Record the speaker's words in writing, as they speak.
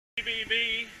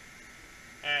CBB.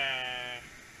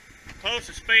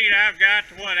 Closest speed I've got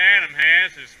to what Adam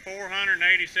has is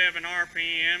 487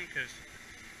 RPM, because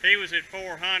he was at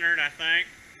 400, I think,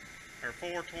 or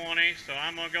 420. So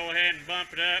I'm going to go ahead and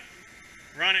bump it up,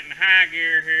 run it in high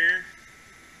gear here.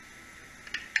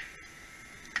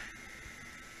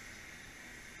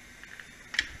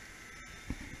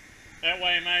 That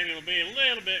way maybe it'll be a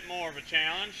little bit more of a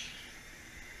challenge.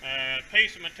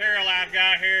 Piece of material I've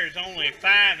got here is only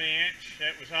 5-inch.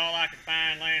 That was all I could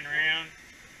find laying around.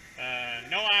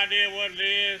 No idea what it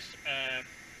is.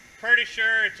 Pretty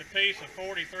sure it's a piece of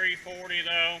 4340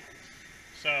 though.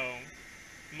 So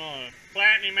I'm going to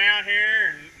flatten him out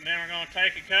here, and then we're going to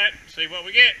take a cut and see what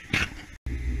we get.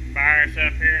 Fire us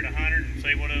up here at 100 and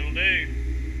see what it'll do.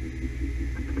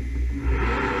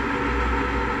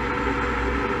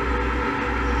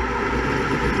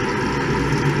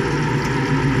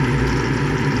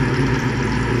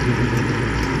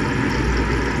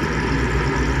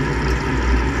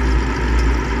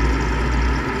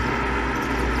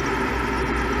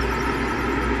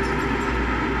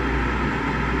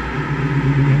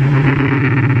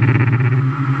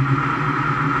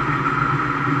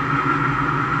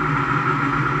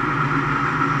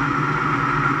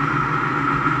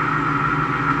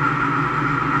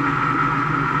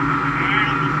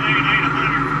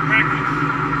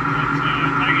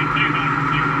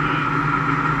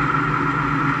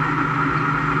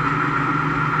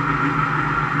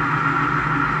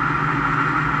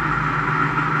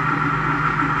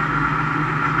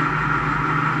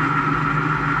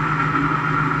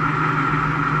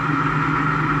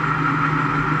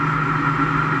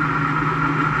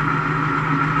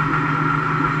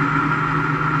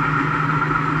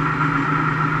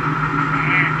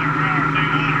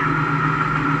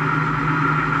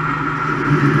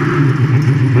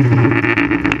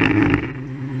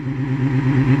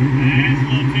 That's a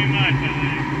little too much,